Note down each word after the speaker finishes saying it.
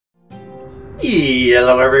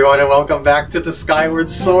Hello everyone and welcome back to the Skyward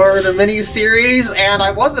Sword mini-series, and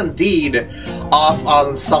I was indeed off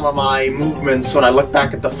on some of my movements when I look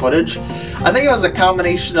back at the footage. I think it was a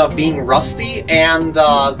combination of being rusty and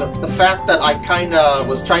the fact that I kinda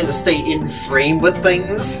was trying to stay in frame with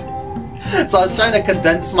things. So I was trying to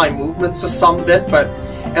condense my movements a some bit, but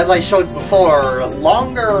as I showed before,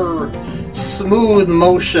 longer smooth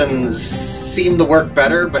motions seem to work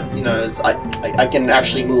better, but you know, I can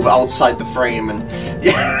actually move outside the frame, and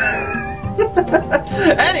yeah.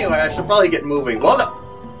 Anyway, I should probably get moving. Well, no.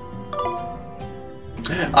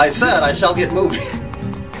 I said I shall get moving.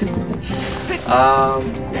 I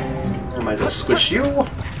might as well squish you.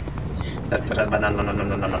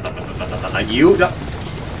 You.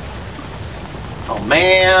 Oh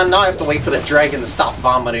man, now I have to wait for the dragon to stop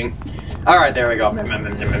vomiting. Alright, there we go.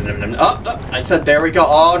 Oh, I said there we go.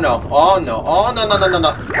 Oh no. Oh no. Oh no, no, no, no, no.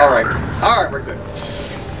 Alright. Alright, we're good.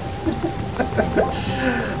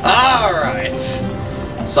 Alright.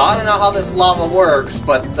 So I don't know how this lava works,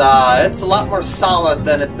 but it's a lot more solid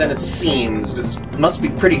than it seems. It must be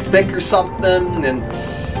pretty thick or something, and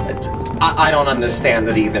I don't understand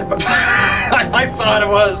it either, but I thought it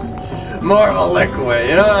was more of a liquid,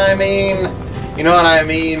 you know what I mean? You know what I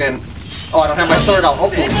mean? And oh, I don't have my sword out. Oh,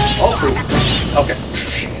 poop. Oh, poop. Okay.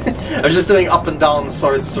 I was just doing up and down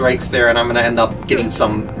sword strikes there, and I'm gonna end up getting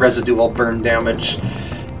some residual burn damage.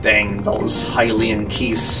 Dang, those Hylian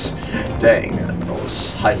keys. Dang,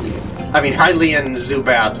 those Hylian... I mean, Hylian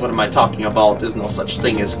Zubat, what am I talking about? There's no such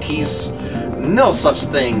thing as keys. No such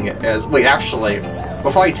thing as... Wait, actually,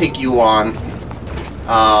 before I take you on,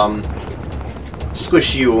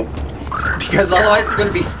 squish you. Because otherwise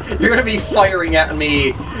you're gonna be firing at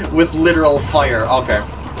me with literal fire. Okay.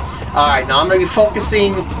 Alright, now I'm gonna be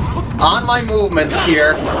focusing on my movements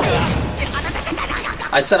here.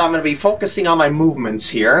 I said I'm gonna be focusing on my movements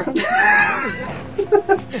here.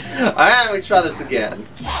 Alright, let me try this again.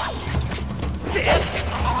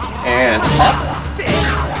 And up.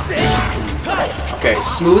 Okay,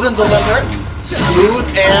 smooth and deliberate. Smooth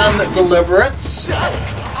and deliberate.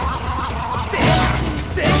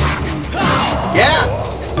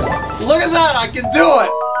 Yes! Look at that! I can do it!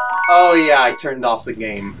 Oh yeah, I turned off the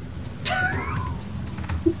game.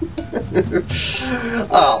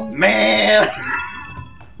 Oh man!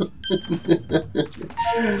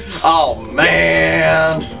 Oh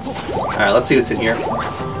man! Alright, let's see what's in here.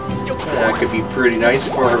 That could be pretty nice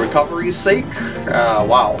for recovery's sake.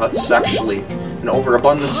 Wow, that's actually an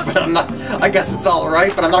overabundance, but I'm not... I guess it's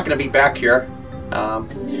alright, but I'm not gonna be back here. That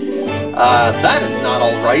is not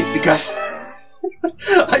alright, because...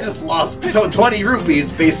 I just lost 20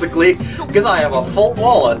 rupees, basically, because I have a full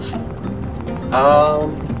wallet.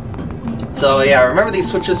 So yeah, remember these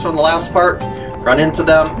switches from the last part? Run into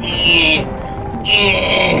them. Okay.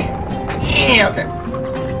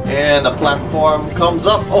 And the platform comes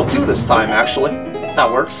up. Oh, 2 this time, actually.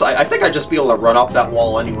 That works. I think I'd just be able to run up that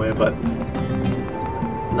wall anyway, but...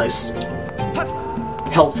 Nice...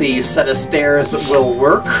 healthy set of stairs will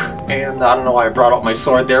work, and I don't know why I brought out my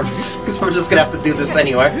sword there, because I'm just gonna have to do this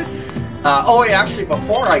anyway. Oh wait, actually,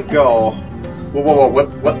 before I go... Whoa,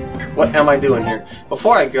 what am I doing here?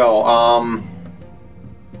 Before I go,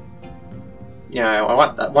 yeah,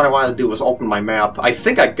 what I wanted to do was open my map. I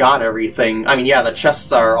think I got everything. I mean, yeah, the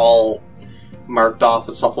chests are all marked off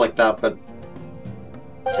and stuff like that, but...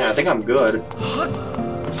 Yeah, I think I'm good.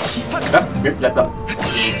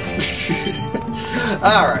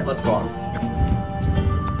 Alright, let's go on.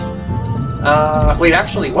 Wait,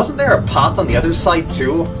 actually, wasn't there a pot on the other side,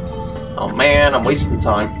 too? Oh man, I'm wasting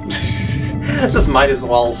time. Just might as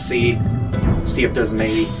well see if there's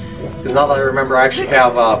maybe... Because now that I remember, I actually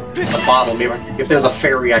have a bottle. Maybe if there's a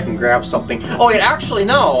fairy, I can grab something. Oh wait, actually,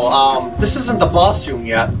 no! This isn't the boss room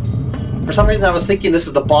yet. For some reason, I was thinking this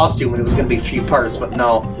is the boss room and it was going to be 3 parts, but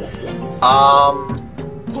no.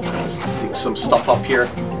 Let's dig some stuff up here.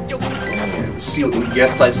 See what we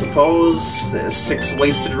get, I suppose. There's 6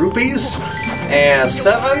 wasted rupees. And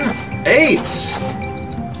 7, 8!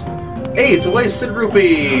 8 wasted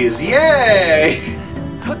rupees! Yay!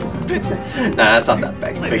 Nah, that's not that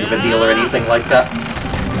big of a deal or anything like that.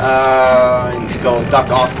 I need to go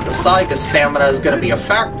duck off to the side, because stamina is going to be a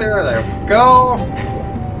factor. There we go.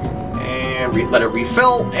 And let it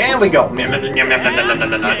refill, and we go. You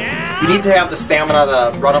need to have the stamina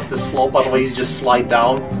to run up this slope, otherwise you just slide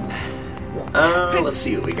down. Let's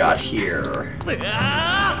see what we got here.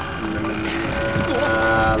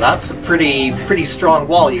 That's a pretty strong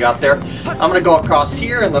wall you got there. I'm gonna go across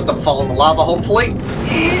here and let them fall in the lava, hopefully.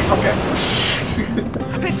 Okay.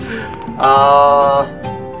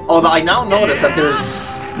 Oh, I now notice that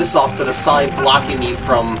there's this off to the side blocking me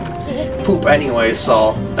from poop anyway,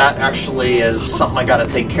 so that actually is something I gotta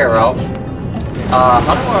take care of. How do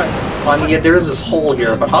I... I mean, yeah, there is this hole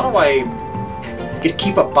here, but how do I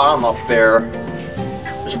keep a bomb up there?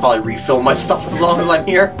 I should probably refill my stuff as long as I'm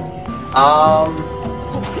here.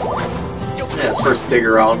 Yeah, let's first dig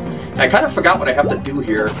around. I kind of forgot what I have to do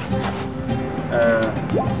here.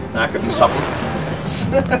 That could be something.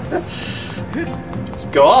 Let's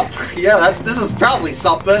go up. Yeah, this is probably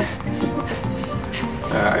something.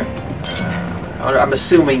 Alright. I'm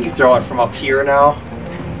assuming you throw it from up here now.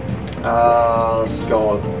 Let's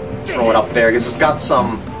go throw it up there, because it's got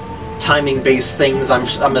some timing-based things,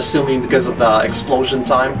 I'm assuming, because of the explosion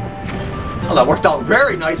time. Oh, that worked out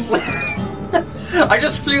very nicely. I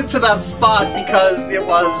just threw it to that spot because it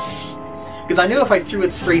was... Because I knew if I threw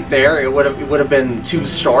it straight there, it would have been too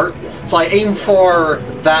short. So I aimed for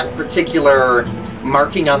that particular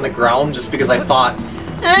marking on the ground, just because I thought,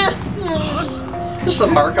 just a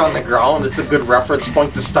mark on the ground. It's a good reference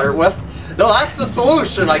point to start with. No, that's the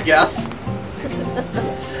solution, I guess.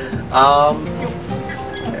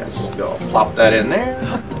 Let's go plop that in there.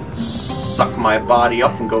 Suck my body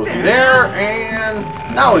up and go through there, and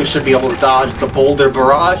now we should be able to dodge the boulder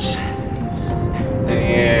barrage.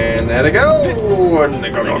 And there they go! And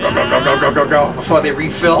they go, before they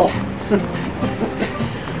refill.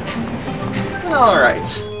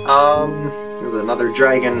 Alright. There's another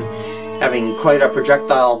dragon having quite a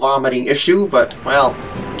projectile vomiting issue, but well,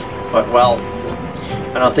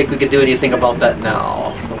 I don't think we can do anything about that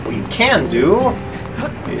now. What we can do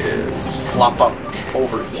is flop up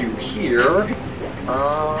over through here.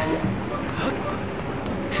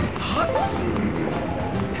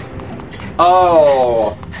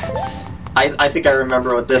 Oh! I think I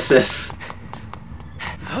remember what this is.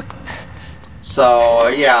 So,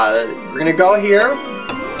 yeah, we're gonna go here.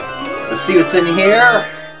 Let's see what's in here.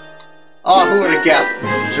 Oh, who would have guessed?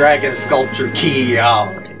 It's the Dragon Sculpture Key.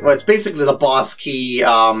 Well, it's basically the boss key,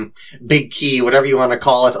 big key, whatever you want to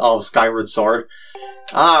call it, of Skyward Sword.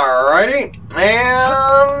 Alrighty,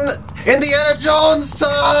 and Indiana Jones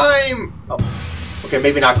time! Oh, okay,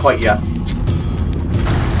 maybe not quite yet.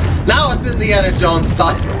 Now it's Indiana Jones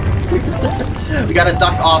time! We gotta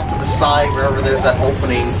duck off to the side wherever there's that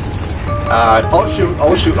opening. Oh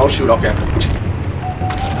shoot, okay.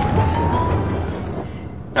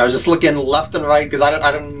 I was just looking left and right because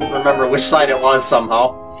I don't remember which side it was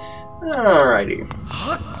somehow. Alrighty.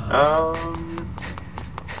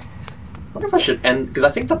 Wonder if I should end, because I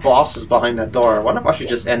think the boss is behind that door. I wonder if I should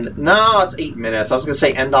just end. No, it's 8 minutes. I was gonna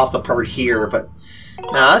say end off the part here, but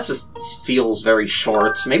nah, that just feels very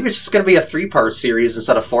short. Maybe it's just gonna be a 3-part series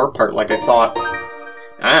instead of 4-part, like I thought.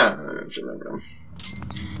 I should remember.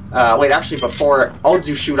 Wait, actually, before. Oh,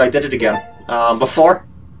 shoot, I did it again. Before.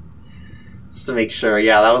 Just to make sure,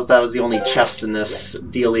 yeah, that was the only chest in this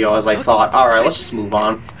dealio as I thought. Alright, let's just move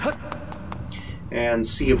on. And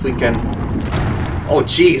see if we can... Oh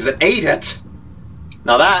jeez, it ate it!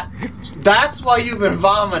 Now that's why you've been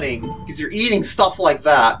vomiting, because you're eating stuff like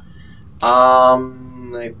that. I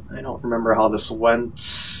don't remember how this went.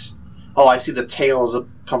 Oh, I see the tail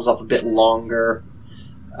comes up a bit longer.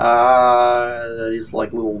 These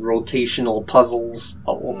like little rotational puzzles.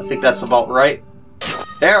 Oh, I think that's about right.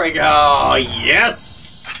 There we go!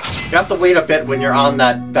 Yes! You have to wait a bit when you're on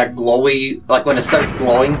that glowy, like when it starts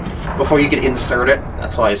glowing, before you can insert it.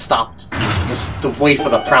 That's why I stopped. Just to wait for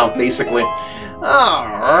the prompt, basically.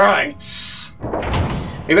 Alright.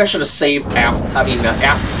 Maybe I should have saved after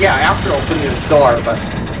opening this door, but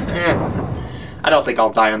I don't think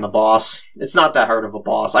I'll die on the boss. It's not that hard of a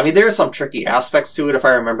boss. I mean, there are some tricky aspects to it, if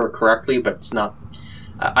I remember correctly, but it's not...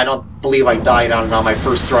 I don't believe I died on my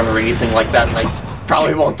first run or anything like that, and I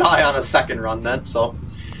probably won't die on a second run then, so...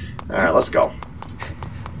 Alright, let's go.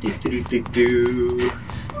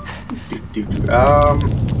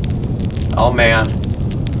 Oh man.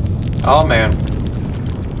 Oh man.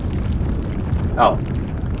 Oh.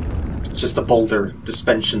 It's just a boulder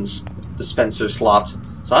dispenser slot.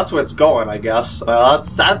 So that's where it's going, I guess.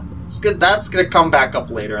 That's good. That's gonna come back up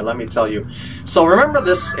later, let me tell you. So remember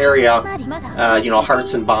this area, you know,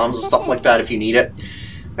 hearts and bombs and stuff like that if you need it.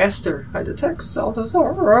 Master, I detect Zelda's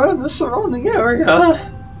aura in the surrounding area.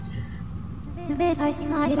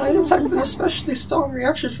 I detect an especially strong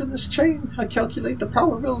reaction from this chain. I calculate the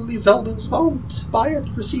probability Zelda was bound by it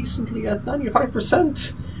recently at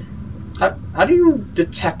 95%. How do you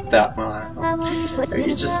detect that?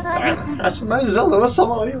 You just... I surmise Zelda was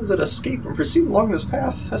somehow able to escape and proceed along this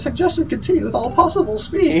path. I suggest it continue with all possible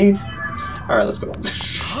speed. Alright, let's go.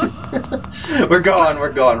 We're going.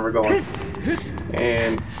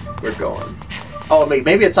 And we're going. Oh,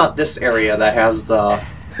 maybe it's not this area that has the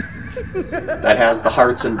that has the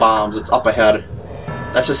hearts and bombs. It's up ahead.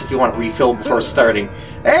 That's just if you want to refill before starting.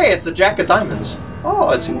 Hey, it's the Jack of Diamonds. Oh,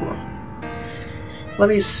 it's you. Let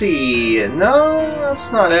me see. No,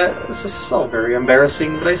 that's not it. This is so very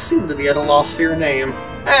embarrassing, but I seem to be at a loss for your name.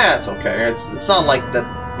 It's okay. It's not like that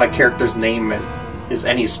my character's name is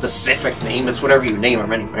any specific name. It's whatever you name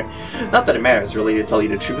him anyway. Not that it matters really, to tell you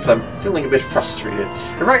the truth. I'm feeling a bit frustrated.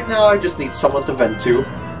 And right now I just need someone to vent to.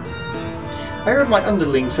 I heard my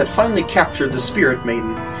underlings had finally captured the Spirit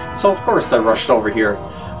Maiden, so of course I rushed over here.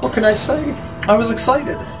 What can I say? I was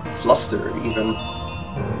excited. Flustered, even.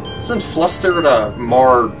 Isn't flustered a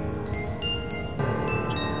more,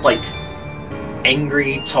 like,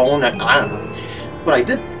 angry tone? I don't know.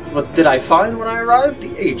 What did I find when I arrived?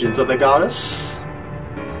 The agents of the goddess.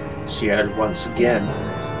 She had once again.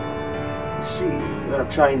 You see, what I'm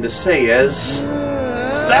trying to say is...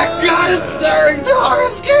 That goddess daring to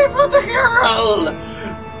escape with the girl!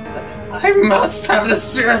 I must have the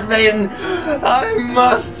Spirit Maiden! I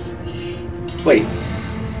must... Wait.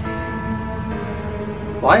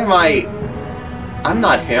 Why am I... I'm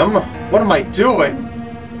not him. What am I doing?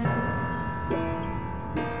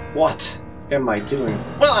 What am I doing?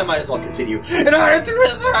 Well, I might as well continue. In order to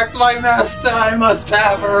resurrect my master, I must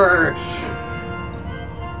have her!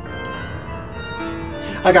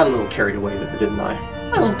 I got a little carried away there, didn't I?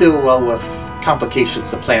 I don't do well with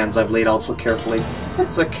complications to plans I've laid out so carefully.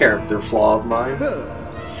 It's a character flaw of mine.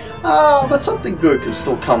 But something good can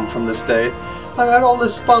still come from this day. I had all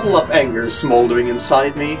this bottled-up anger smoldering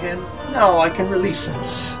inside me, and now I can release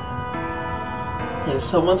it. There's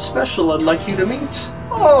someone special I'd like you to meet.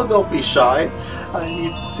 Oh, don't be shy. I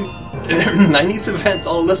need to vent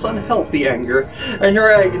all this unhealthy anger, and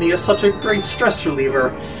your agony is such a great stress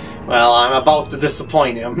reliever. Well, I'm about to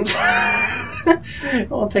disappoint him. It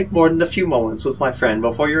won't take more than a few moments with my friend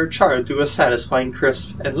before you're charred to a satisfying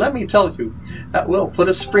crisp, and let me tell you, that will put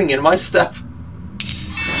a spring in my step.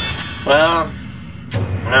 Well,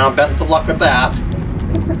 best of luck with that.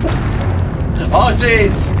 Oh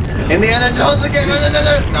jeez! Indiana Jones again!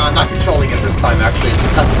 No, I'm not controlling it this time, actually. It's a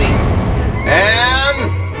cutscene.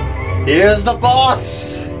 And... here's the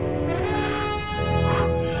boss!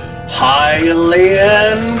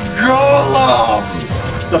 Hylian Golem!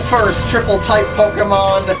 The first triple-type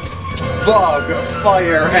Pokemon, Bug,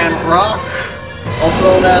 Fire, and Rock, also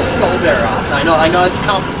known as Skuldera. I know it's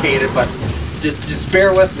complicated, but just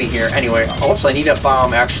bear with me here. Anyway, oops, I need a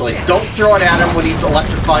bomb, actually. Don't throw it at him when he's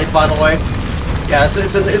electrified, by the way. Yeah,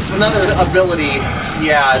 it's another ability.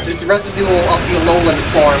 Yeah, it's residual of the Alolan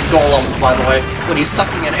form Golems, by the way. When he's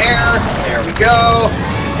sucking in air, there we go,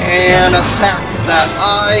 and attack that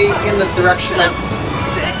eye in the direction that...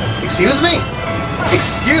 Excuse me?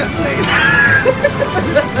 Excuse me!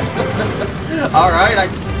 Alright,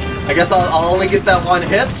 I guess I'll only get that one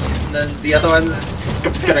hit, and then the other one's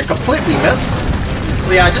gonna completely miss.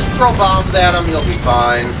 So yeah, just throw bombs at him, he'll be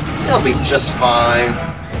fine. He'll be just fine.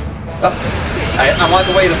 Oh, I'm on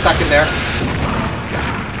the way to second there.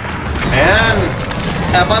 And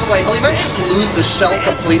by the way, he'll eventually lose the shell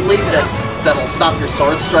completely, that'll stop your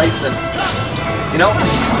sword strikes, and you know,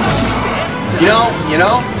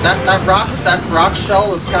 that rock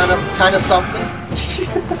shell is kind of something.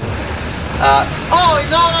 Oh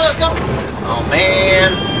no, don't! Oh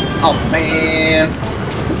man!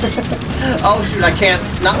 Oh shoot, I can't.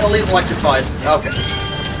 Not while he's electrified. Okay.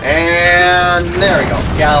 And there we go.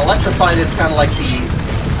 Yeah, electrified is kind of like the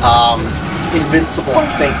invincible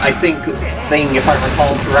thing if I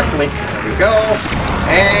recall correctly. There we go.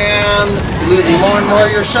 And you're losing more and more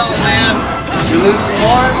of your shell, man. You're losing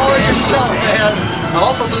more and more of your shell, man. I'm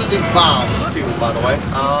also losing bombs too, by the way.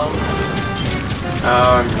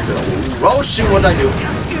 Oh shoot, what did I do?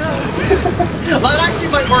 Well, that actually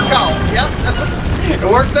might work out. Yep, it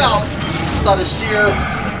worked out. Just out of sheer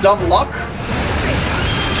dumb luck.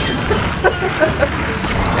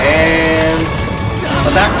 And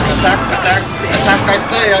attack, I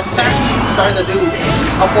say, attack! Trying to do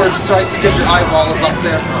upward strikes to get your eyeballs up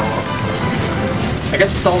there. Oh. I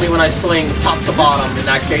guess it's only when I swing top to bottom in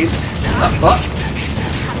that case.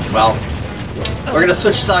 Well, we're gonna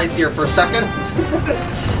switch sides here for a second.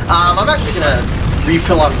 I'm actually gonna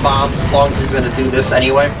refill on bombs as long as he's gonna do this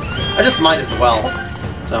anyway. I just might as well.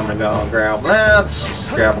 So I'm gonna go grab that,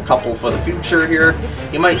 just grab a couple for the future here.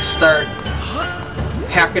 You might start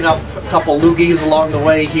hacking up a couple loogies along the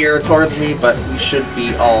way here towards me, but we should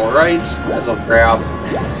be alright. Might as well grab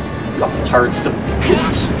a couple hearts to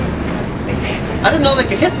boot. I didn't know they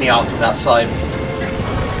could hit me out to that side.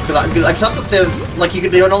 Except that there's, like, they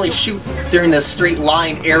don't only shoot during this straight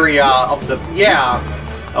line area of the... Yeah.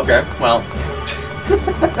 Okay, well.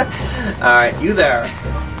 Alright, you there.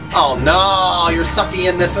 Oh no, you're sucking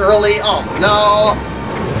in this early? Oh no!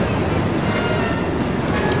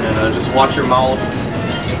 And just watch your mouth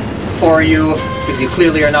for you, because you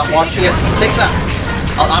clearly are not watching it. Take that!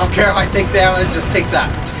 I don't care if I take damage, just take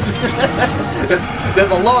that.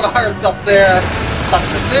 there's a load of hearts up there. Suck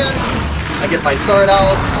this in, I get my sword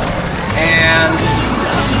out, and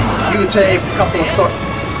you take a couple of swords.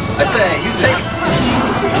 I say, you take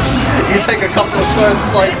a couple of swords.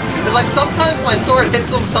 It's like sometimes my sword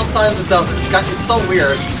hits them, sometimes it doesn't. It's so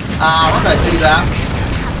weird. I'm gonna do that.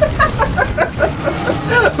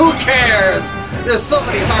 Who cares? There's so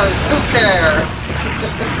many hearts. Who cares?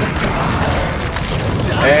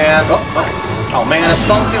 And oh man, it's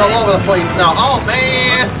bouncing all over the place now. Oh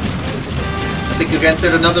man! I think you've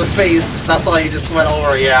entered another phase. That's why you just went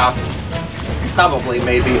over. Yeah, probably,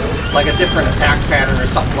 maybe like a different attack pattern or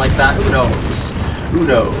something like that. Who knows? Who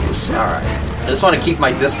knows? All right. I just want to keep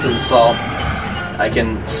my distance so I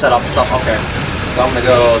can set up stuff. Okay, so I'm gonna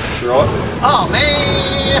go throw it. Oh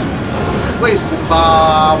man! Wasted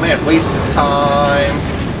bomb, man, wasted time.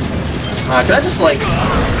 Can I just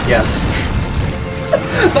yes.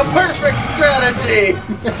 The perfect strategy!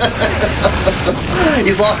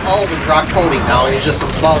 He's lost all of his rock coating now, and he's just a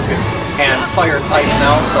bug and fire type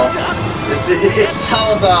now, so it's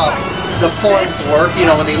how the forms work, you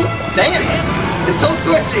know, when they dang it! It's so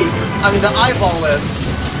twitchy! I mean, the eyeball is.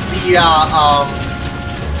 You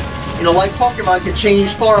know, like Pokemon can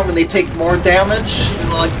change form when they take more damage, you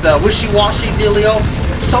know, like the wishy-washy dealio.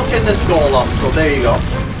 So can this Golem, so there you go.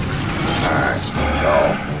 Alright,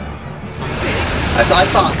 go. I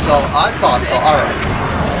thought so, alright.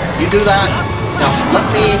 You do that. Now, let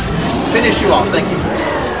me finish you off, thank you.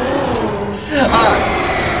 Alright.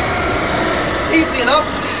 Easy enough,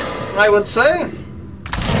 I would say.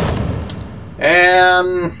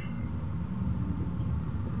 And...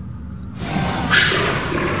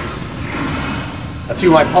 I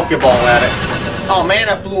threw my Pokeball at it. Oh man,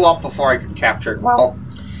 it blew up before I could capture it. Well,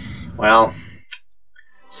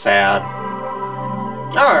 sad.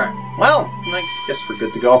 Alright, well, I guess we're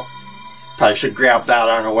good to go. Probably should grab that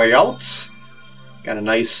on our way out. Got a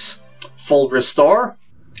nice full restore.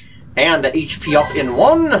 And the HP up in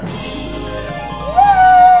one.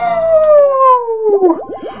 Woo!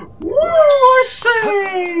 Woo, I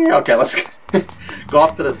say! Okay, let's go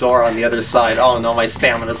up to the door on the other side. Oh no, my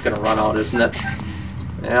stamina's gonna run out, isn't it?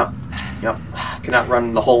 Yep. Cannot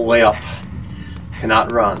run the whole way up.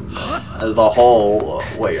 Cannot run the whole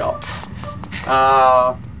way up.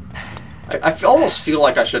 I almost feel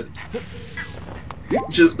like I should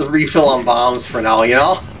just refill on bombs for now, you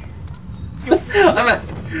know? I'm at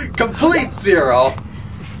complete zero.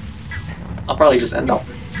 I'll probably just end up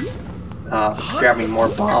grabbing more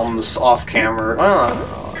bombs off camera. I don't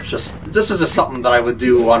know. This is just something that I would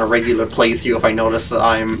do on a regular playthrough if I notice that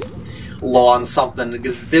I'm low on something,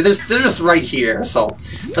 because they're just right here. So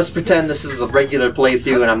let's pretend this is a regular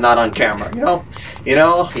playthrough and I'm not on camera. You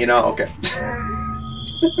know. Okay.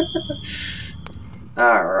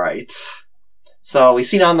 All right. So we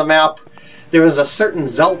seen on the map there was a certain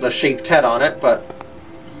Zelda-shaped head on it, but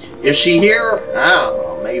is she here? I don't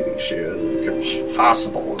know. Maybe she is. It's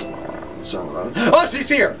possible. Oh, she's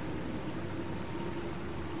here.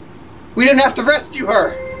 We didn't have to rescue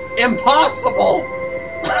her. Impossible.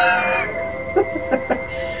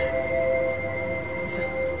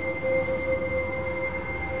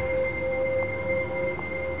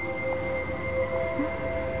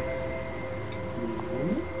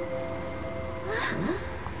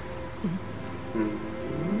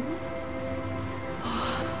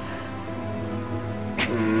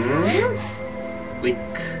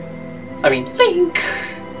 Link.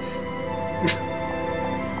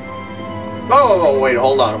 Oh, wait,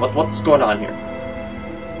 hold on. What's going on here?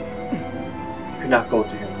 You cannot go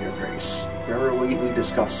to him, Your Grace. Remember what we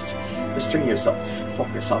discussed. Restrain yourself.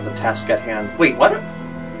 Focus on the task at hand. Wait, what?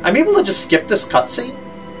 I'm able to just skip this cutscene?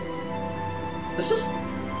 This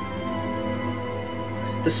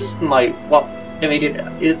is my... Well, I mean,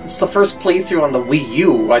 it's the first playthrough on the Wii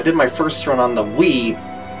U. I did my first run on the Wii.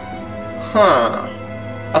 Huh.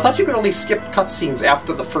 I thought you could only skip cutscenes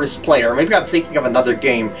after the first play, or maybe I'm thinking of another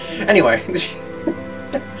game. Anyway.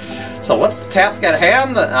 So what's the task at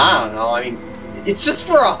hand? I don't know, I mean, it's just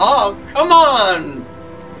for a hug. Come on!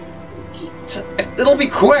 It'll be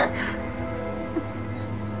quick!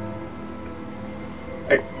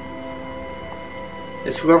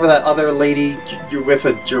 Is whoever that other lady you're with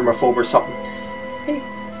a germaphobe or something? Hey,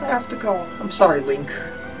 I have to go. I'm sorry, Link.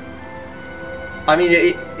 I mean,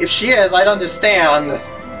 if she is, I'd understand.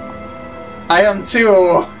 I am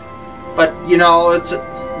too. But, you know,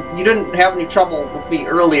 you didn't have any trouble with me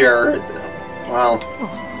earlier. Well,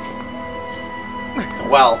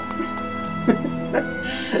 well...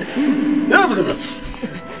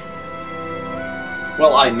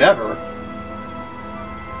 Well, I never.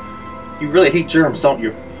 You really hate germs, don't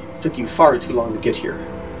you? It took you far too long to get here.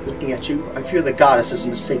 Looking at you, I fear the goddess is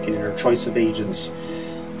mistaken in her choice of agents.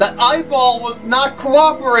 That eyeball was not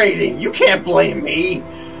cooperating! You can't blame me!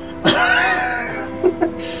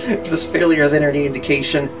 If this failure is any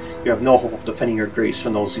indication, you have no hope of defending your grace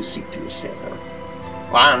from those who seek to assail her.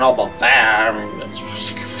 Well, I don't know about that.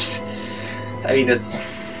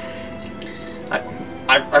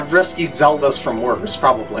 I've rescued Zeldas from worse,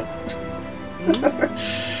 probably.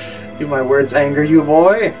 Do my words anger you,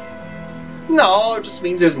 boy? No, it just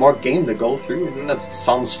means there's more game to go through, and that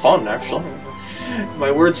sounds fun, actually. Do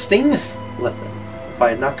my words sting? Let them. If I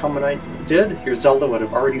had not come when I did, your Zelda would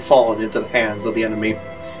have already fallen into the hands of the enemy.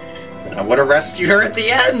 Then I would have rescued her at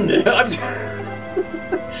the end!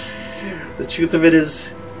 The truth of it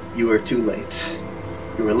is, you were too late.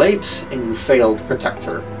 You were late, and you failed to protect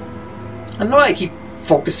her. I know I keep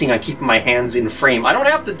focusing on keeping my hands in frame. I don't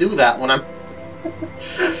have to do that when I'm...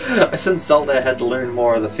 I sensed Zelda had to learn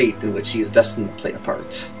more of the fate in which she is destined to play a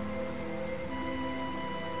part.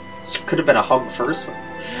 This could have been a hug first, but...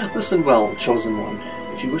 Listen well, Chosen One.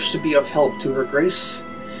 If you wish to be of help to her grace,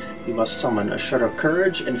 you must summon a shred of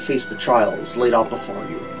courage and face the trials laid out before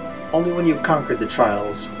you. Only when you've conquered the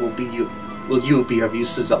trials will you be of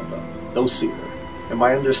use to Zelda, no sooner. Am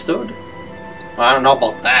I understood? I don't know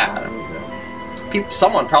about that.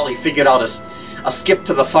 Someone probably figured out a skip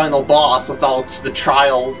to the final boss without the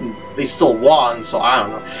trials, and they still won, so I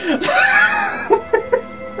don't know.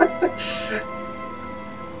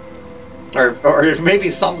 or maybe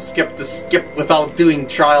some skip without doing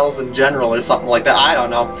trials in general or something like that. I don't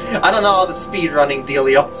know. I don't know how the speedrunning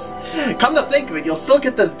dealio. Come to think of it, you'll still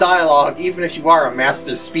get this dialogue even if you are a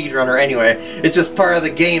master speedrunner anyway. It's just part of the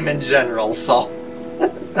game in general, so...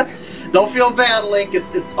 Don't feel bad, Link.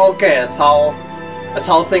 It's okay. That's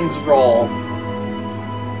how things roll.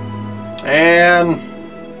 And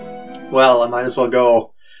well, I might as well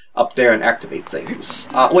go up there and activate things.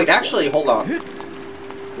 Wait, actually, hold on.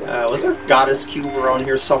 Was there a goddess cube around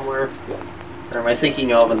here somewhere? Or am I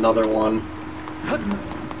thinking of another one?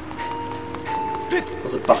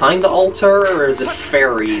 Was it behind the altar, or is it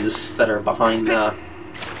fairies that are behind the...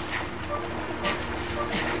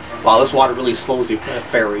 Wow, this water really slows you.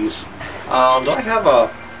 Fairies. Do I have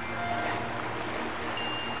a...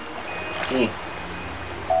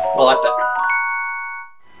 Well, I have to...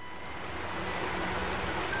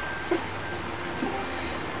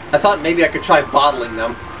 I thought maybe I could try bottling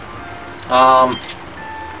them.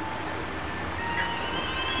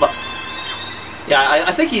 But... Yeah,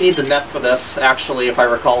 I think you need the net for this, actually, if I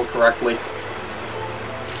recall correctly.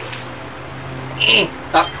 Dang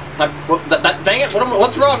it!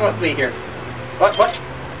 What's wrong with me here? What?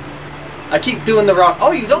 I keep doing the wrong...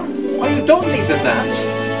 Oh, you don't need the net.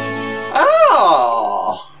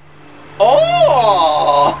 Oh!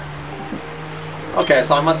 Oh! Okay,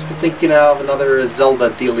 so I must be thinking of another Zelda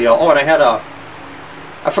dealio. Oh, and I had a...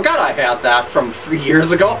 I forgot I had that from 3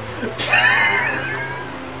 years ago.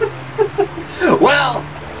 Well...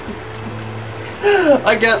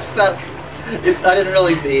 I guess that... I didn't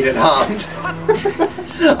really need it, huh?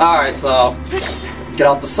 Alright, so... Get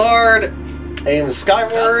out the sword. Aim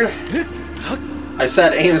skyward. I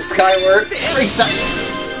said aim skyward.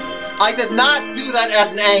 I did not do that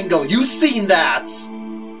at an angle. You seen that.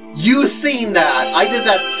 You seen that. I did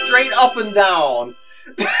that straight up and down.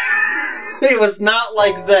 It was not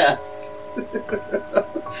like this.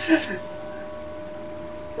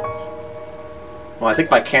 Well, I think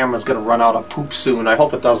my camera's gonna run out of poop soon. I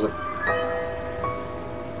hope it doesn't.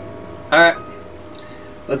 Alright.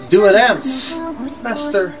 Let's do it, Ants.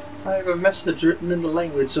 Master, I have a message written in the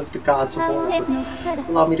language of the gods of old.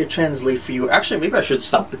 Allow me to translate for you. Actually, maybe I should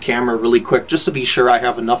stop the camera really quick just to be sure I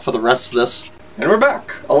have enough for the rest of this. And we're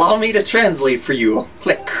back. Allow me to translate for you.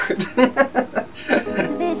 Click.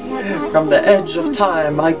 From the edge of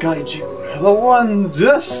time I guide you, the one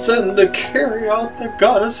destined to carry out the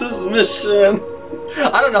goddess's mission.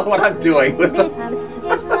 I don't know what I'm doing with them.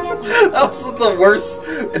 That was the worst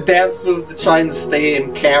dance move to try and stay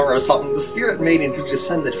in camera or something. The spirit maiden who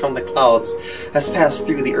descended from the clouds has passed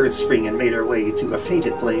through the earth spring and made her way to a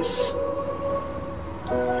fated place.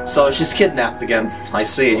 So she's kidnapped again. I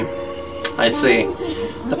see. I see.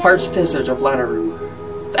 The parched desert of Lanaroo.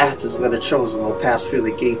 That is where the Chosen will pass through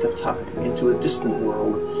the gate of time into a distant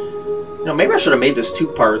world. You know, maybe I should have made this 2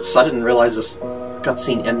 parts. I didn't realize this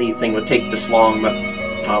cutscene anything would take this long, but...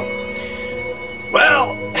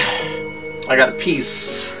 Well, I got a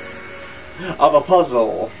piece of a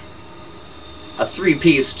puzzle. a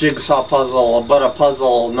three-piece jigsaw puzzle, but a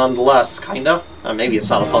puzzle nonetheless, kinda. Maybe it's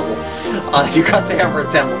not a puzzle. You got the hammer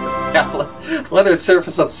tablet. Weathered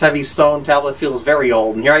surface of this heavy stone tablet feels very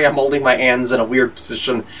old, and here I am holding my hands in a weird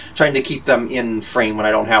position, trying to keep them in frame when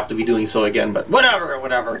I don't have to be doing so again, but whatever,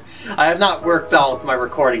 whatever. I have not worked out my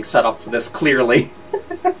recording setup for this, clearly.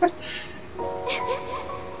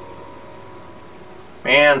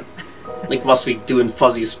 Man, Link must be doing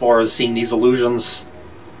fuzzy spores seeing these illusions.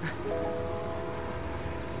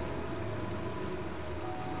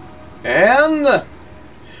 And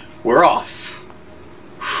we're off.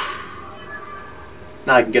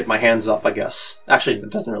 Now I can get my hands up, I guess. Actually, it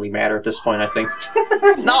doesn't really matter at this point, I think.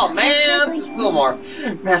 No, man! Still more.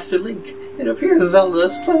 Master Link, it appears Zelda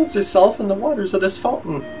has cleansed herself in the waters of this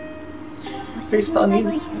fountain. Based on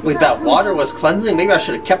the... Wait, that water was cleansing? Maybe I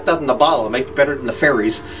should have kept that in the bottle. It might be better than the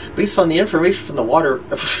fairies. Based on the information from the water...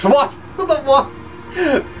 What?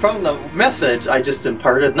 From the message I just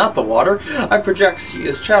imparted, not the water, I project she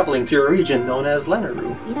is traveling to a region known as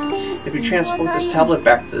Lanayru. If you transport this tablet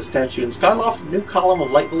back to the statue in Skyloft, a new column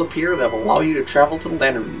of light will appear that will allow you to travel to the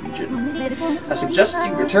Lanayru region. I suggest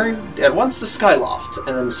you return at once to Skyloft,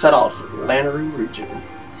 and then set out for the Lanayru region.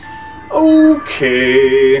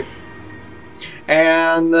 Okay...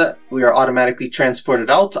 And we are automatically transported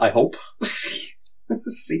out, I hope.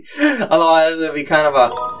 See, otherwise it'd be kind of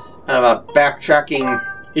a backtracking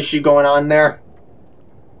issue going on there.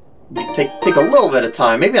 Take a little bit of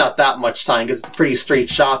time, maybe not that much time because it's a pretty straight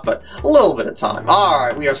shot, but a little bit of time.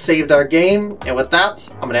 Alright, we have saved our game, and with that,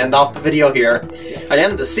 I'm going to end off the video here. I'd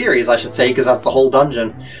end the series, I should say, because that's the whole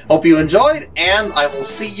dungeon. Hope you enjoyed, and I will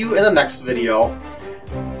see you in the next video.